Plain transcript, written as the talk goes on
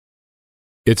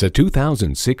It's a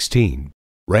 2016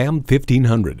 Ram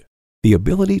 1500. The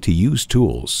ability to use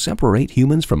tools separate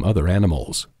humans from other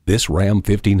animals. This Ram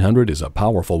 1500 is a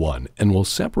powerful one and will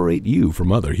separate you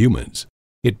from other humans.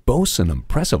 It boasts an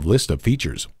impressive list of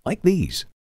features like these: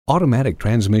 automatic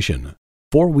transmission,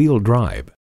 four-wheel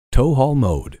drive, tow haul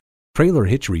mode, trailer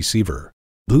hitch receiver,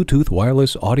 Bluetooth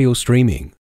wireless audio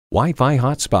streaming, Wi-Fi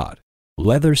hotspot,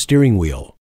 leather steering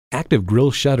wheel, active grille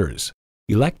shutters,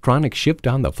 electronic shift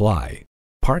on the fly,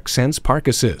 Park Sense Park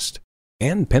Assist,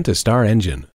 and Pentastar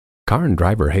engine. Car and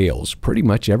Driver hails pretty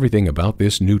much everything about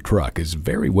this new truck is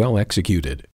very well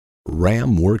executed.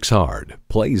 Ram works hard,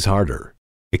 plays harder.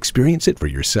 Experience it for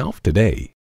yourself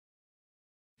today.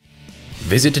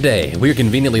 Visit today. We're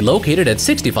conveniently located at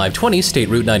 6520 State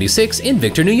Route 96 in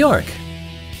Victor, New York.